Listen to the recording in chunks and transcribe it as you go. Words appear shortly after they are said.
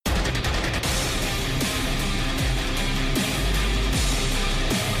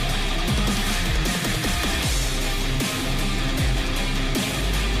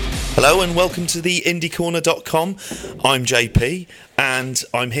Hello and welcome to the IndieCorner.com. I'm JP and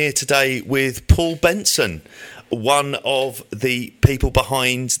I'm here today with Paul Benson, one of the people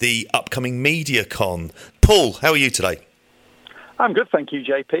behind the upcoming MediaCon. Paul, how are you today? I'm good, thank you,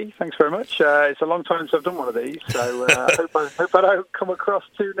 JP. Thanks very much. It's a long time since I've done one of these, so I hope I don't come across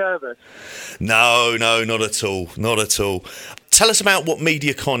too nervous. No, not at all. Not at all. Tell us about what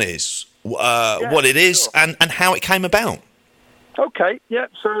MediaCon is, what it is, sure. and how it came about. Okay, yeah.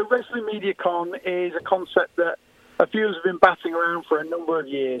 So Wrestling MediaCon is a concept that a few of us have been batting around for a number of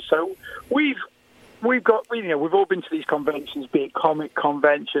years. So we've all been to these conventions, be it comic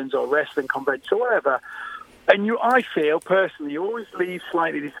conventions or wrestling conventions or whatever. And I feel personally, you always leave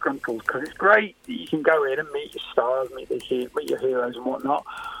slightly disgruntled because it's great that you can go in and meet your stars, meet your heroes and whatnot.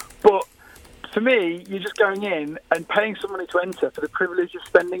 But for me, you're just going in and paying some money to enter for the privilege of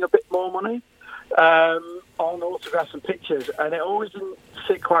spending a bit more money on autographs and pictures, and it always didn't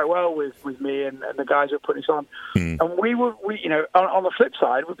sit quite well with me and the guys who are putting this on. And we on the flip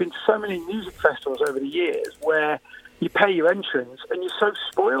side, we've been to so many music festivals over the years where you pay your entrance and you're so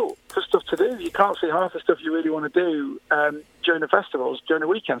spoiled for stuff to do. You can't see half the stuff you really want to do during the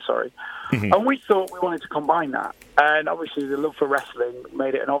weekend. And we thought we wanted to combine that. And obviously the love for wrestling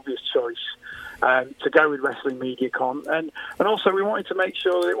made it an obvious choice to go with Wrestling MediaCon. And also we wanted to make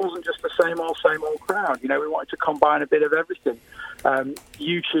sure that it wasn't just the same old crowd. You know, we wanted to combine a bit of everything.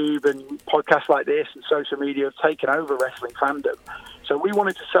 YouTube and podcasts like this and social media have taken over wrestling fandom. So we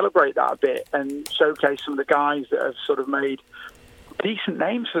wanted to celebrate that a bit and showcase some of the guys that have sort of made decent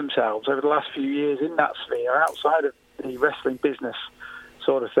names for themselves over the last few years in that sphere, outside of the wrestling business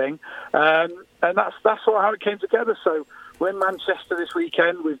sort of thing. And that's sort of how it came together. So we're in Manchester this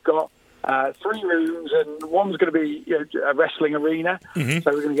weekend. We've got 3 rooms, and one's going to be a wrestling arena. So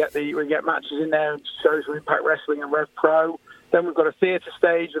we're going to get matches in there and shows from Impact Wrestling and Rev Pro. Then we've got a theatre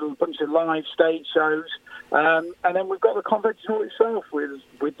stage and a bunch of live stage shows. And then we've got the convention hall itself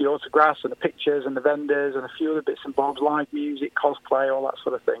with the autographs and the pictures and the vendors and a few other bits and bobs, live music, cosplay, all that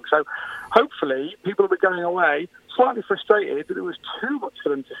sort of thing. So hopefully people will be going away slightly frustrated that it was too much for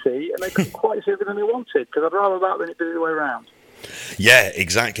them to see and they couldn't quite see everything they wanted, because I'd rather that than it be the other way around. Yeah,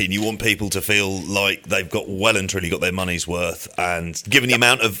 exactly. And you want people to feel like they've got well and truly got their money's worth. And given the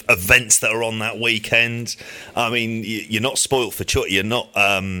amount of events that are on that weekend, I mean, you're not spoilt for choice.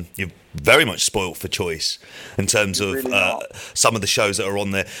 You're very much spoilt for choice in terms of really some of the shows that are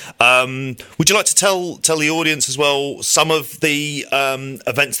on there. Would you like to tell the audience as well some of the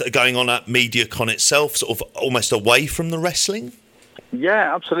events that are going on at MediaCon itself, sort of almost away from the wrestling?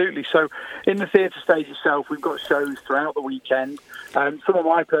 Yeah, absolutely. So in the theatre stage itself, we've got shows throughout the weekend. Some of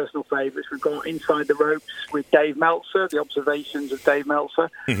my personal favourites, we've got Inside the Ropes with Dave Meltzer, the observations of Dave Meltzer,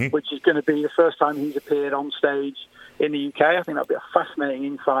 which is going to be the first time he's appeared on stage in the UK. I think that'll be a fascinating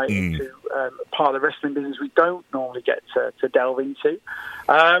insight into part of the wrestling business we don't normally get to delve into.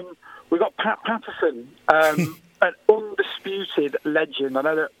 We've got Pat Patterson, an undisputed legend. I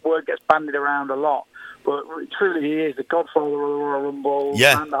know that word gets bandied around a lot, but truly he is the godfather of the Royal Rumble,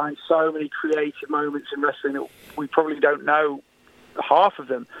 and behind so many creative moments in wrestling that we probably don't know half of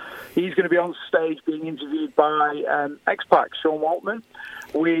them. He's going to be on stage being interviewed by X-Pac, Sean Waltman.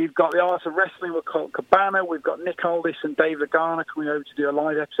 We've got the Art of Wrestling with Colt Cabana. We've got Nick Aldis and Dave Lagana coming over to do a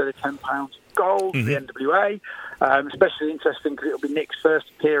live episode of 10 Pounds of Gold for the NWA. Especially interesting because it'll be Nick's first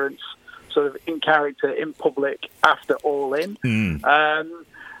appearance sort of in character, in public, after All In.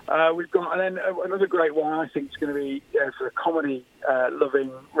 We've got, and then another great one I think is going to be for the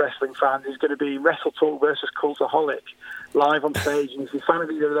comedy-loving wrestling fans is going to be Wrestle Talk versus Cultaholic live on stage. And if you're a fan of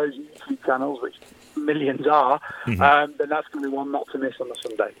either of those YouTube channels, which millions are, then that's going to be one not to miss on the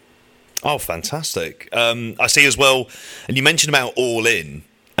Sunday. Oh, fantastic. I see as well, and you mentioned about All In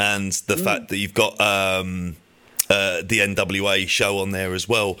and the fact that you've got the NWA show on there as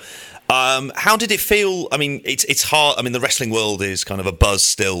well. How did it feel? I mean, it's hard. I mean, the wrestling world is kind of a buzz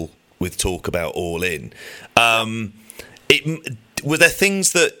still with talk about All In. Were there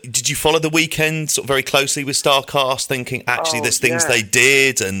things did you follow the weekend sort of very closely with StarCast, thinking actually there's things they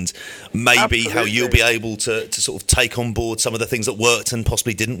did and maybe how you'll be able to sort of take on board some of the things that worked and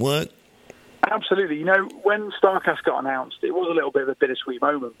possibly didn't work? Absolutely. You know, when StarCast got announced, it was a little bit of a bittersweet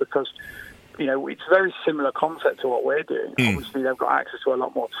moment because it's a very similar concept to what we're doing. Obviously, they've got access to a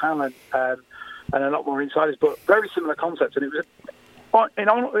lot more talent and a lot more insiders, but very similar concept. And it was, in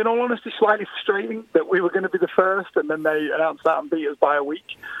all honesty, slightly frustrating that we were going to be the first, and then they announced that and beat us by a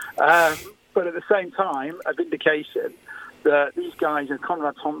week. But at the same time, a vindication that these guys, and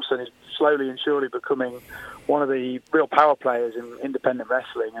Conrad Thompson is slowly and surely becoming one of the real power players in independent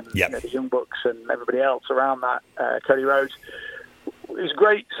wrestling, and the Young Bucks and everybody else around that, Cody Rhodes. was a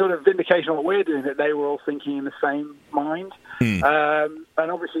great sort of vindication of what we're doing, that they were all thinking in the same mind. And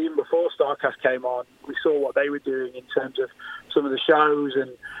obviously, even before StarCast came on, we saw what they were doing in terms of some of the shows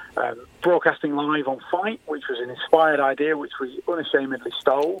and broadcasting live on Fight, which was an inspired idea, which we unashamedly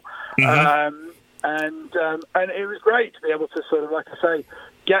stole. And it was great to be able to sort of, like I say,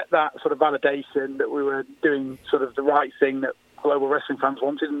 get that sort of validation that we were doing sort of the right thing that global wrestling fans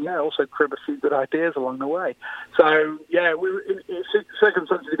wanted, and also crib a few good ideas along the way. So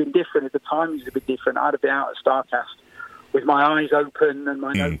circumstances have been different, at the timings have been different. I'd have been out at StarCast with my eyes open and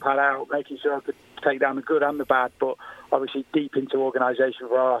my notepad out, making sure I could take down the good and the bad, but obviously deep into organisation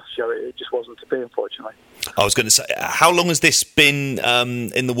for our show, it just wasn't to be, unfortunately. I was going to say, how long has this been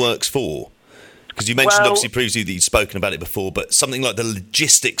in the works for? Because you mentioned, obviously, previously that you'd spoken about it before, but something like the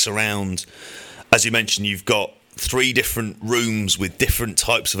logistics around, as you mentioned, you've got 3 different rooms with different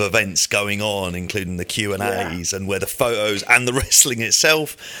types of events going on, including the Q&As and where the photos and the wrestling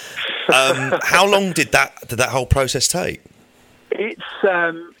itself. How long did that whole process take? It's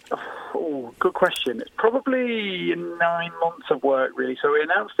good question. It's probably 9 months of work, really. So we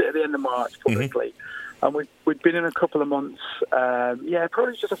announced it at the end of March publicly. And we'd been in a couple of months,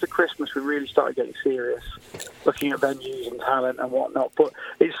 probably just after Christmas, we really started getting serious, looking at venues and talent and whatnot. But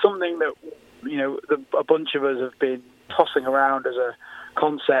it's something that, a bunch of us have been tossing around as a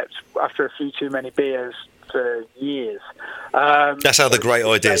concept after a few too many beers for years. That's how the great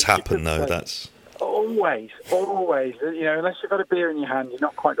ideas happen, though. That's always. Unless you've got a beer in your hand, you've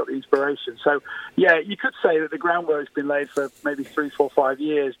not quite got the inspiration. So, you could say that the groundwork's been laid for maybe 3, 4, 5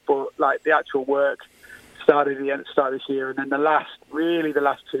 years, but like the actual work started at the start of this year, and then the last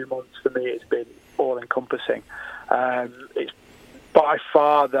 2 months for me, it's been all encompassing. It's by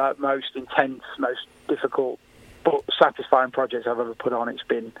far the most intense, most difficult, but satisfying project I've ever put on. It's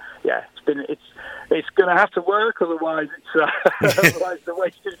going to have to work, otherwise it's a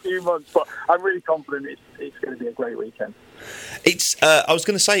wasted few months. But I'm really confident it's going to be a great weekend. I was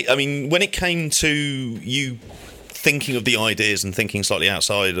going to say, I mean, when it came to you thinking of the ideas and thinking slightly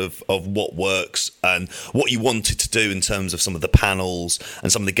outside of what works and what you wanted to do in terms of some of the panels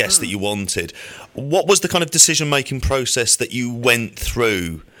and some of the guests that you wanted, what was the kind of decision-making process that you went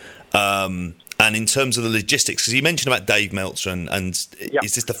through? And in terms of the logistics, because you mentioned about Dave Meltzer, and is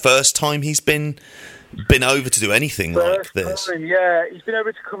this the first time he's been over to do anything like this? He's been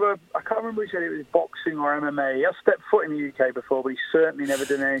over to cover, I can't remember if he said it was boxing or MMA. He has stepped foot in the UK before, but he's certainly never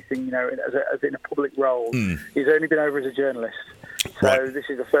done anything, as in a public role. He's only been over as a journalist. So this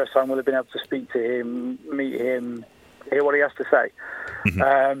is the first time we'll have been able to speak to him, meet him, hear what he has to say. In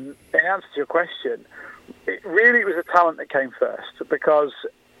answer to your question, it was the talent that came first, because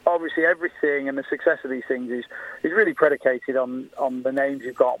obviously everything and the success of these things is really predicated on the names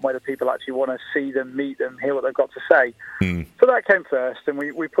you've got and whether people actually want to see them, meet them, hear what they've got to say. So that came first, and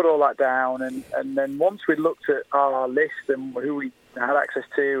we put all that down, and then once we looked at our list and who we had access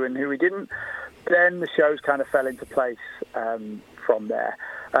to and who we didn't, then the shows kind of fell into place from there.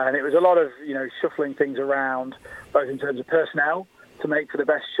 And it was a lot of shuffling things around, both in terms of personnel to make for the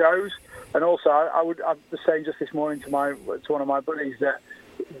best shows, and also I was saying just this morning to one of my buddies that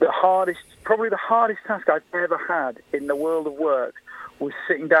probably the hardest task I've ever had in the world of work was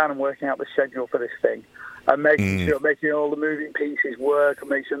sitting down and working out the schedule for this thing and making all the moving pieces work and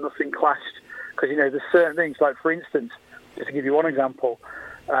make sure nothing clashed. Because, there's certain things, like, for instance, just to give you one example,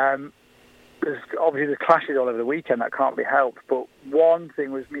 there's obviously the clashes all over the weekend, that can't be helped. But one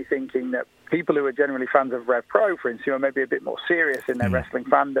thing was me thinking that people who are generally fans of Rev Pro, for instance, who are maybe a bit more serious in their wrestling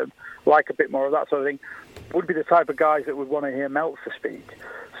fandom, like a bit more of that sort of thing, would be the type of guys that would want to hear Meltzer speak.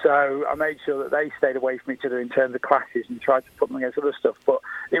 So I made sure that they stayed away from each other in terms of clashes and tried to put them against other stuff. But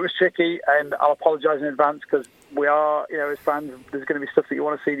it was tricky, and I'll apologise in advance, because we are, as fans, there's going to be stuff that you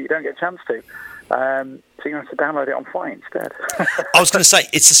want to see that you don't get a chance to. So you have to download it on Fight instead. I was going to say,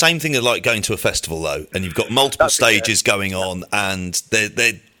 it's the same thing as like going to a festival, though, and you've got multiple stages going on, and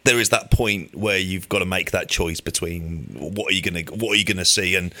there is that point where you've got to make that choice between what are you going to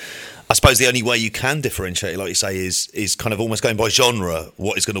see, and I suppose the only way you can differentiate, like you say, is kind of almost going by genre.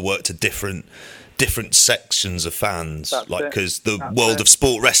 What is going to work to different sections of fans, because the World of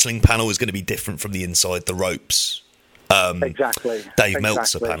Sport Wrestling panel is going to be different from the Inside the Ropes. Dave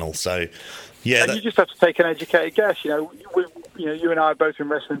Meltzer panel. So yeah, and you just have to take an educated guess. You and I have both been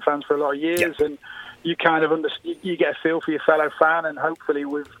wrestling fans for a lot of years, and you kind of you get a feel for your fellow fan, and hopefully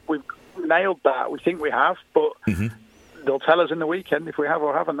we've nailed that. We think we have, but they'll tell us in the weekend if we have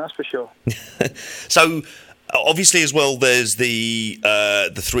or haven't. That's for sure. So obviously, as well, there's the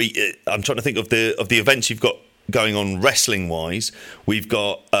 3. I'm trying to think of the events you've got going on wrestling wise. We've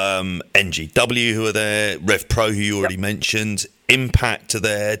got NGW who are there, Rev Pro who you already mentioned. Impact are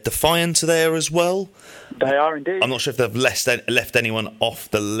there, Defiant are there as well. They are indeed. I'm not sure if they've left anyone off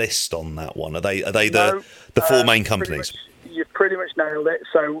the list on that one. Are they the four main companies? You've pretty much nailed it.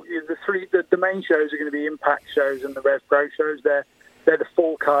 So the main shows are going to be Impact shows and the Rev Pro shows. They're the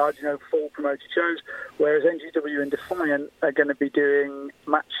full cards, full promoted shows, whereas NGW and Defiant are going to be doing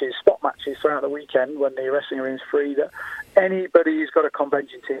spot matches throughout the weekend when the wrestling arena is free. That anybody who's got a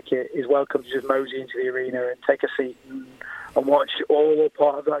convention ticket is welcome to just mosey into the arena and take a seat and watch all or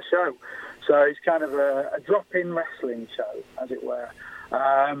part of that show. So it's kind of a drop-in wrestling show, as it were.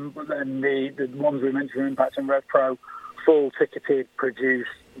 But then the ones we mentioned, Impact and Rev Pro, full ticketed,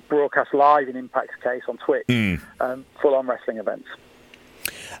 produced, broadcast live in Impact's case on Twitch, full-on wrestling events.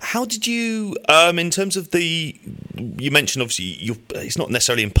 How did you, in terms of you mentioned obviously it's not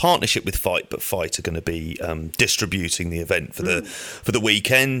necessarily in partnership with Fight, but Fight are going to be distributing the event for the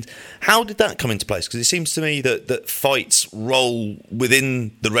weekend. How did that come into place? Because it seems to me that Fight's role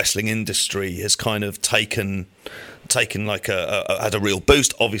within the wrestling industry has kind of taken like had a real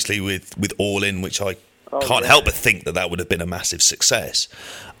boost, obviously with All In, which I can't help but think that would have been a massive success.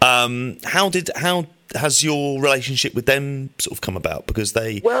 How has your relationship with them sort of come about? Because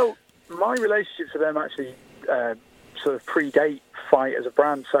Well, my relationships with them actually sort of predate Fight as a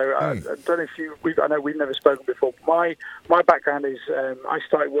brand. So I don't know if I know we've never spoken before. My background is I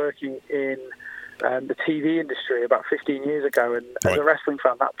started working in the TV industry about 15 years ago, and as a wrestling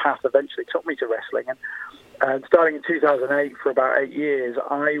fan, that path eventually took me to wrestling. And starting in 2008, for about 8 years,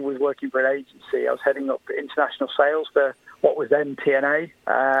 I was working for an agency. I was heading up international sales for what was then TNA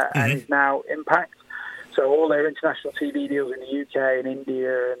and is now Impact. So all their international TV deals in the UK and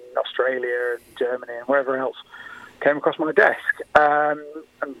India and Australia and Germany and wherever else came across my desk, and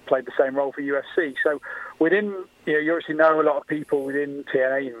played the same role for UFC. So within, you obviously know a lot of people within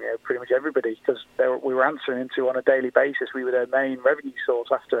TNA, pretty much everybody, because we were answering into on a daily basis. We were their main revenue source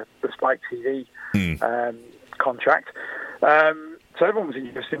after the Spike TV contract. So everyone was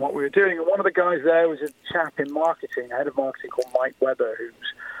interested in what we were doing. And one of the guys there was a chap in marketing, head of marketing called Mike Weber, who's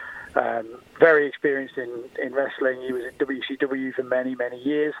very experienced in wrestling. He was at WCW for many, many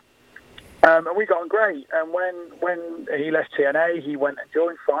years. And we got on great. And when he left TNA, he went and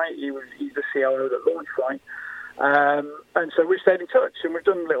joined Fight. He's the COO that launched Fight. And so we stayed in touch, and we've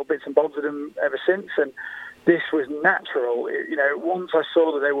done little bits and bobs with them ever since. And this was natural. Once I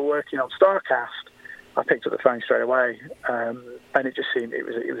saw that they were working on StarCast, I picked up the phone straight away. And it just seemed it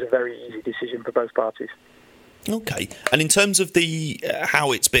was a very easy decision for both parties. Okay. And in terms of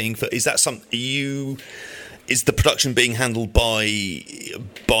how it's being, is that something is the production being handled by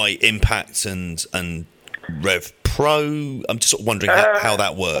Impact and Rev Pro? I'm just sort of wondering how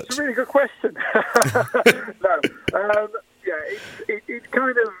that works. That's a really good question. No. It's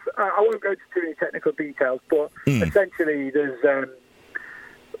kind of, I won't go into too many technical details, but essentially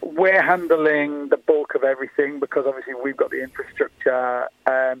we're handling the bulk of everything because obviously we've got the infrastructure,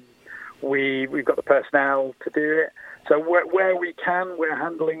 we've got the personnel to do it. So where we can, we're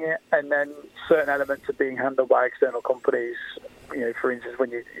handling it, and then certain elements are being handled by external companies. For instance,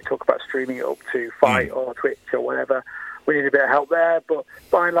 when you talk about streaming it up to Fight or Twitch or whatever, we need a bit of help there. But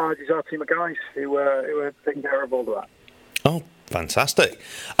by and large, it's our team of guys who are taking care of all of that. Oh, fantastic.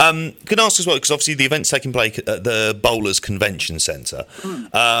 Can I ask as well, because obviously the event's taking place at the Bowlers Convention Centre.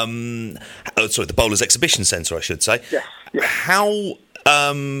 The Bowlers Exhibition Centre, I should say. Yes.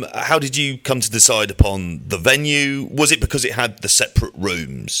 How did you come to decide upon the venue? Was it because it had the separate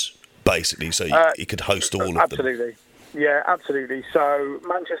rooms, basically, so you could host all of them? Absolutely. Yeah, absolutely. So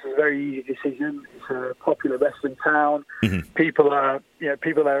Manchester's a very easy decision. It's a popular wrestling town. People are there.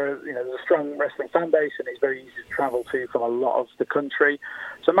 There's a strong wrestling fan base, and it's very easy to travel to from a lot of the country.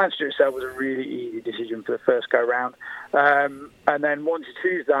 So Manchester itself was a really easy decision for the first go round. And then once you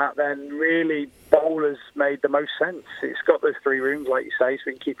choose that, then really Bowlers made the most sense. It's got those 3 rooms, like you say, so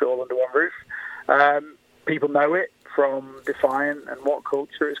we can keep it all under one roof. People know it from Defiant and What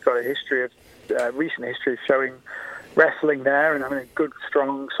Culture. It's got a history of recent history of showing wrestling there and having a good,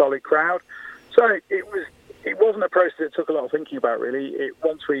 strong, solid crowd. So it wasn't a process that took a lot of thinking about, really.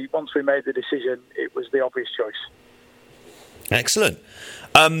 Once we made the decision, it was the obvious choice. Excellent.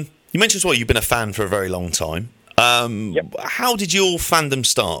 You mentioned as well you've been a fan for a very long time. Yep. How did your fandom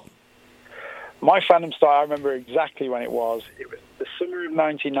start? My fandom start, I remember exactly when it was. It was the summer of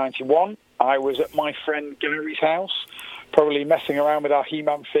 1991. I was at my friend Gary's house, probably messing around with our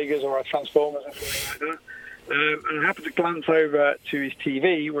He-Man figures or our Transformers and something like that. And I happened to glance over to his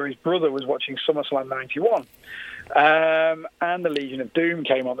TV where his brother was watching SummerSlam 91. And the Legion of Doom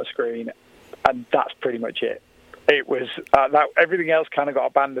came on the screen. And that's pretty much it. it was that everything else kind of got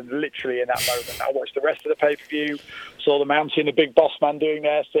abandoned literally in that moment. I watched the rest of the pay-per-view, saw the Mountie and the Big Boss Man doing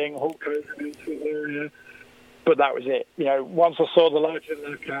their thing, Hulk Hogan, but that was it. Once I saw the Legend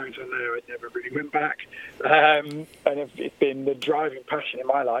of character on there, I never really went back. And it's been the driving passion in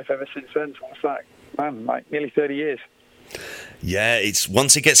my life ever since then. So what's that? Man, like nearly 30 years. Yeah, it's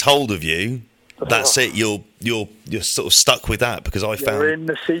once it gets hold of you, that's it. You're sort of stuck with that, because You're in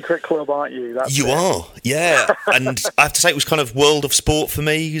the secret club, aren't you? You are, yeah. And I have to say, it was kind of world of sport for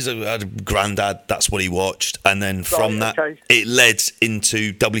me. I had a granddad, that's what he watched, and then from that, it led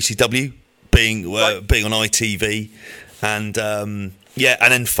into WCW being on ITV, and and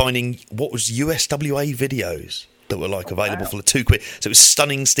then finding what was USWA videos that were available for £2. So it was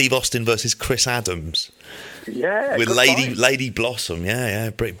Stunning Steve Austin versus Chris Adams. Yeah, with Lady Blossom.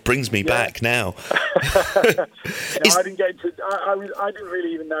 It brings me back now. I didn't get into. I didn't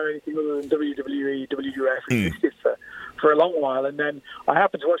really even know anything other than WWE, WWF existed for a long while, and then I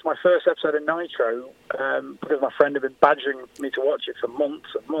happened to watch my first episode of Nitro because my friend had been badgering me to watch it for months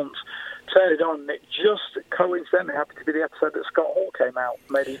and months. Turned it on, and it just coincidentally happened to be the episode that Scott Hall came out,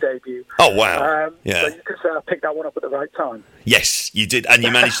 made his debut. Oh wow! So you could say I picked that one up at the right time. Yes, you did, and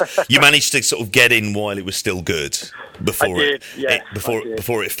you managed to sort of get in while it was still good before it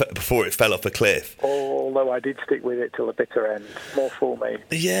fell off a cliff. Although I did stick with it till the bitter end. More for me.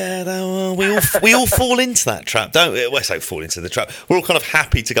 Yeah, we all fall into that trap, don't we? Well, I say fall into the trap. We're all kind of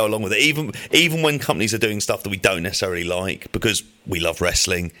happy to go along with it, even when companies are doing stuff that we don't necessarily like, because we love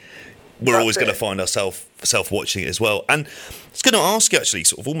wrestling. We're always going to find ourselves watching it as well. And I was going to ask you, actually,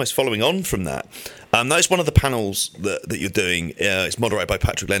 sort of almost following on from that, that's one of the panels that you're doing. It's moderated by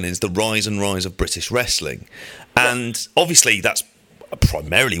Patrick Lennon. It's the Rise and Rise of British Wrestling. And obviously that's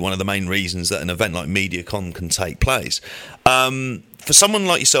primarily one of the main reasons that an event like MediaCon can take place. For someone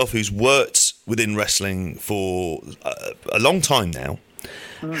like yourself who's worked within wrestling for a long time now,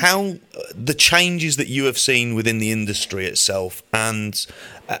 how the changes that you have seen within the industry itself, and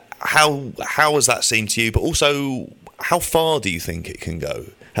how has that seemed to you? But also, how far do you think it can go?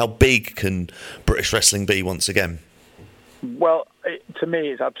 How big can British wrestling be once again? Well, to me,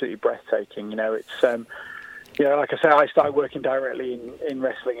 it's absolutely breathtaking. It's like I say, I started working directly in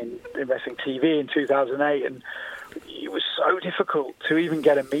wrestling in wrestling TV in 2008, and it was so difficult to even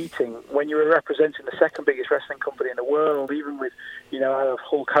get a meeting when you were representing the second biggest wrestling company in the world. Even with, I have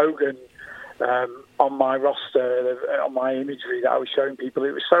Hulk Hogan on my roster, on my imagery that I was showing people.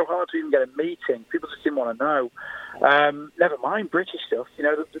 It was so hard to even get a meeting. People just didn't want to know. Never mind British stuff.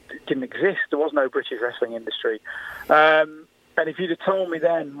 It didn't exist. There was no British wrestling industry. And if you'd have told me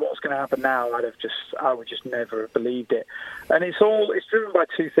then what's going to happen now, I would just never have believed it. And it's driven by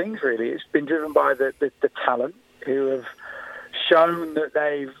two things, really. It's been driven by the talent, who have shown that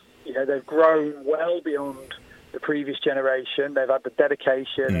they've grown well beyond the previous generation. They've had the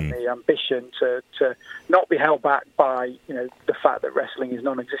dedication and the ambition to not be held back by the fact that wrestling is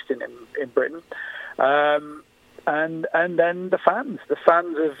non-existent in Britain. And then the fans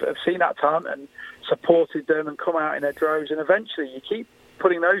have seen that talent and supported them and come out in their droves. And eventually, you keep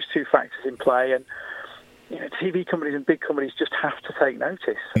putting those two factors in play, and TV companies and big companies just have to take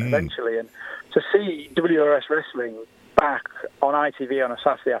notice eventually. And to see WRS Wrestling back on ITV on a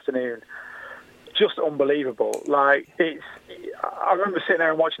Saturday afternoon, just unbelievable. I remember sitting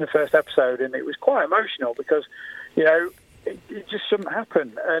there and watching the first episode, and it was quite emotional because, it just shouldn't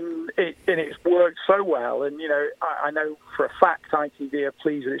happen, and it's worked so well. And I know for a fact ITV are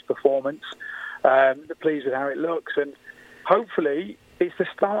pleased with its performance, they're pleased with how it looks, and hopefully it's the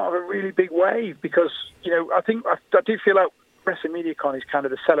start of a really big wave, because I do feel like Wrestling MediaCon is kind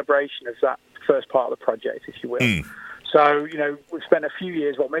of the celebration of that first part of the project, if you will. So, we've spent a few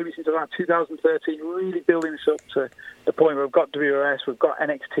years, maybe since around 2013, really building this up to the point where we've got WRS, we've got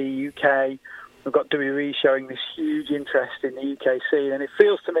NXT UK, we've got WWE showing this huge interest in the UK scene. And it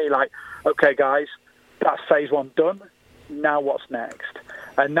feels to me like, okay, guys, that's phase one done. Now what's next?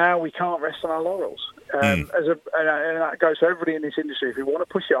 And now we can't rest on our laurels. And that goes for everybody in this industry. If we want to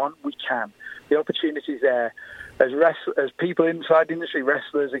push it on, we can. The opportunity is there. As people inside the industry,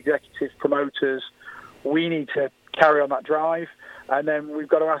 wrestlers, executives, promoters, we need to carry on that drive, and then we've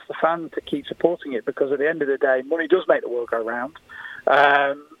got to ask the fans to keep supporting it, because at the end of the day, money does make the world go round,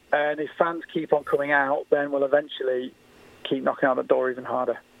 and if fans keep on coming out, then we'll eventually keep knocking on the door even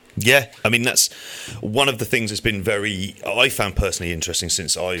harder. Yeah, I mean that's one of the things that's been I found personally interesting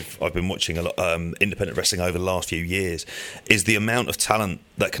since I've been watching a lot independent wrestling over the last few years, is the amount of talent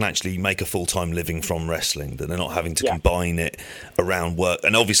that can actually make a full-time living from wrestling, that they're not having to combine it around work.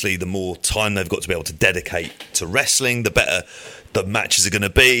 And obviously the more time they've got to be able to dedicate to wrestling, the better the matches are going to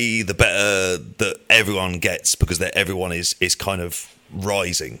be, the better that everyone gets, because everyone is kind of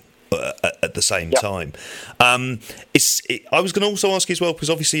rising at the same time. I was going to also ask you as well, because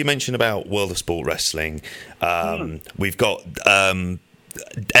obviously you mentioned about World of Sport Wrestling. We've got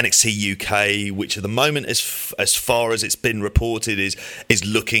NXT UK, which at the moment, as far as it's been reported, is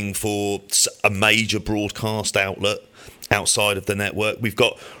looking for a major broadcast outlet outside of the network. We've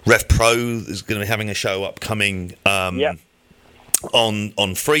got Rev Pro is going to be having a show upcoming on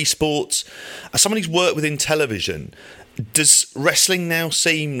Free Sports. As someone who's worked within television, does wrestling now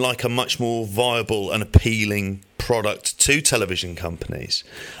seem like a much more viable and appealing product to television companies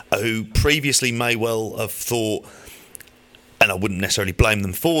who previously may well have thought, and I wouldn't necessarily blame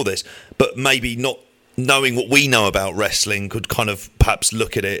them for this, but maybe not knowing what we know about wrestling could kind of perhaps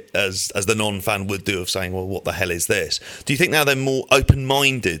look at it as the non-fan would do, of saying, well, what the hell is this? Do you think now they're more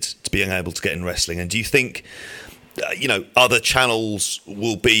open-minded to being able to get in wrestling? And do you think other channels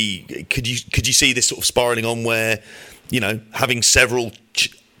will be? Could you see this sort of spiralling on where, having several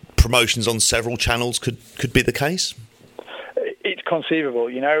promotions on several channels could be the case? It's conceivable.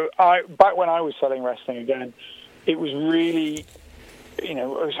 Back when I was selling wrestling again, it was really, I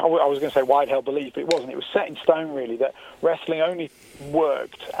was going to say wide-held belief, but it wasn't. It was set in stone, really, that wrestling only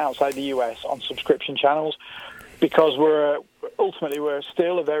worked outside the US on subscription channels, because we're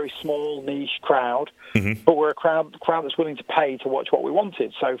still a very small niche crowd, but we're a crowd that's willing to pay to watch what we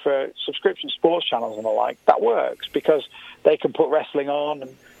wanted. So for subscription sports channels and the like, that works because they can put wrestling on,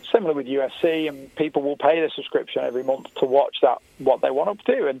 and similar with UFC, and people will pay their subscription every month to watch what they want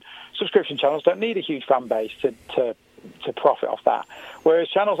to do. And subscription channels don't need a huge fan base to profit off that. Whereas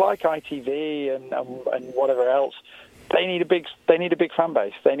channels like ITV and whatever else, they need a big fan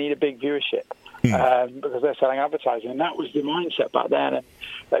base. They need a big viewership. Because they're selling advertising, and that was the mindset back then, and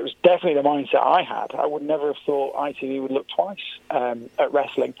that was definitely the mindset I had. I would never have thought ITV would look twice at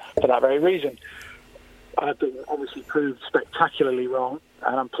wrestling for that very reason. I've been obviously proved spectacularly wrong,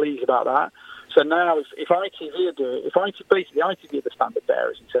 and I'm pleased about that. So now, if ITV are doing, basically ITV are the standard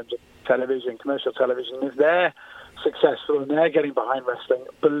bearers in terms of television, commercial television, if they're successful and they're getting behind wrestling,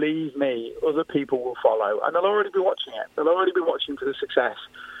 believe me, other people will follow, and they'll already be watching it. They'll already be watching for the success.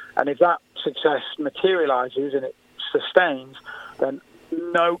 And if that success materialises and it sustains, then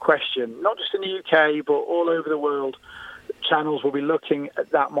no question, not just in the UK, but all over the world, channels will be looking at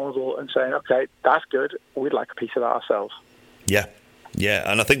that model and saying, okay, that's good, we'd like a piece of that ourselves.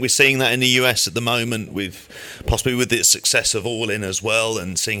 Yeah, and I think we're seeing that in the US at the moment, possibly with the success of All In as well,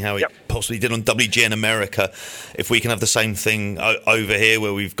 and seeing how it possibly did on WGN America. If we can have the same thing over here,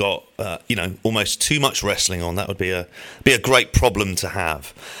 where we've got almost too much wrestling on, that would be a great problem to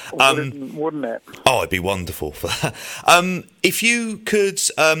have. Wouldn't it? Oh, it'd be wonderful for that. If you could.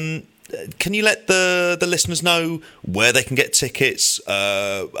 Can you let the listeners know where they can get tickets?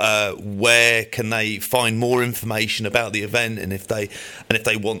 Where can they find more information about the event? And if they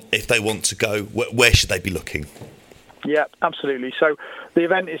want to go, where should they be looking? Yeah, absolutely. So the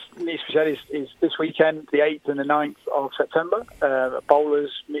event is this weekend, the 8th and the 9th of September, at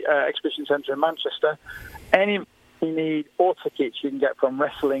Bowlers Exhibition Centre in Manchester. Any you need or tickets you can get from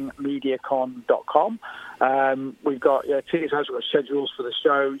WrestlingMediaCon.com. We've got tickets, we've got schedules for the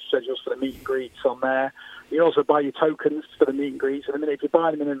show, schedules for the meet and greets on there. You can also buy your tokens for the meet and greets. And if you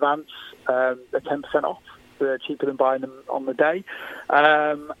buy them in advance, they're 10% off. They're cheaper than buying them on the day.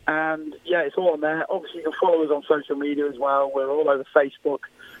 And it's all on there. Obviously, you can follow us on social media as well. We're all over Facebook.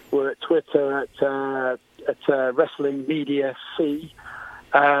 We're at Twitter at Wrestling Media C.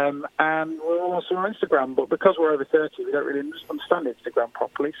 And we're also on Instagram, but because we're over 30, we don't really understand Instagram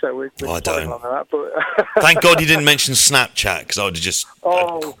properly, so we're following along with that. But thank God you didn't mention Snapchat, because I would have just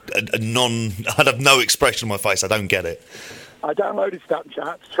I'd have no expression on my face. I don't get it. I downloaded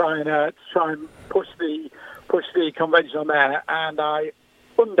Snapchat to try and push the convention on there, and I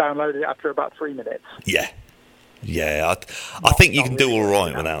undownloaded it after about 3 minutes. Yeah, I think you can do all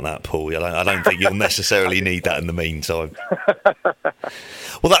right without that, Paul. I don't think you'll necessarily need that in the meantime.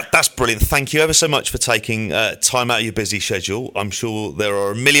 Well, that's brilliant. Thank you ever so much for taking time out of your busy schedule. I'm sure there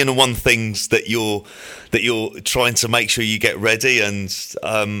are 1,000,001 things that you're trying to make sure you get ready, and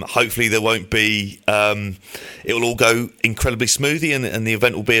hopefully there won't be. It will all go incredibly smoothly, and the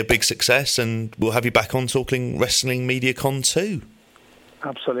event will be a big success. And we'll have you back on talking Wrestling MediaCon too.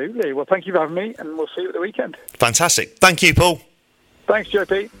 Absolutely. Well, thank you for having me, and we'll see you at the weekend. Fantastic. Thank you, Paul. Thanks,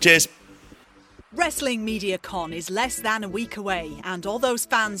 JP. Cheers. Wrestling MediaCon is less than a week away, and all those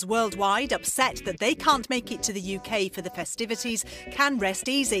fans worldwide upset that they can't make it to the UK for the festivities can rest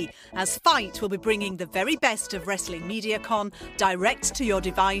easy, as FITE will be bringing the very best of Wrestling MediaCon direct to your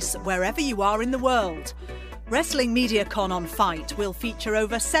device wherever you are in the world. Wrestling MediaCon on FITE will feature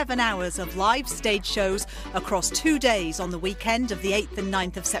over 7 hours of live stage shows across 2 days on the weekend of the 8th and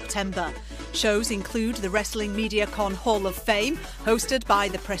 9th of September. Shows include the Wrestling MediaCon Hall of Fame, hosted by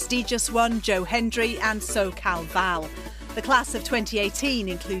the prestigious one Joe Hendry and SoCal Val. The class of 2018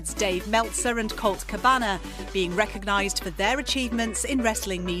 includes Dave Meltzer and Colt Cabana, being recognised for their achievements in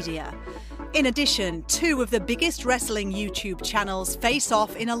wrestling media. In addition, 2 of the biggest wrestling YouTube channels face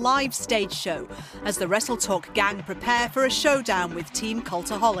off in a live stage show as the WrestleTalk gang prepare for a showdown with Team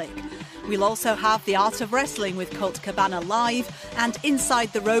Cultaholic. We'll also have The Art of Wrestling with Colt Cabana live and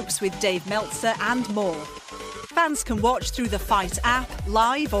Inside the Ropes with Dave Meltzer and more. Fans can watch through the FITE app,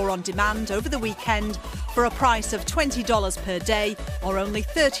 live or on demand over the weekend for a price of $20 per day or only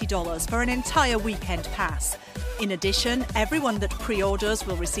 $30 for an entire weekend pass. In addition, everyone that pre-orders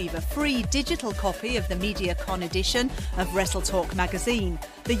will receive a free digital copy of the MediaCon edition of WrestleTalk magazine,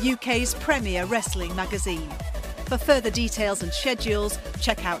 the UK's premier wrestling magazine. For further details and schedules,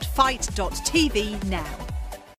 check out FITE.tv now.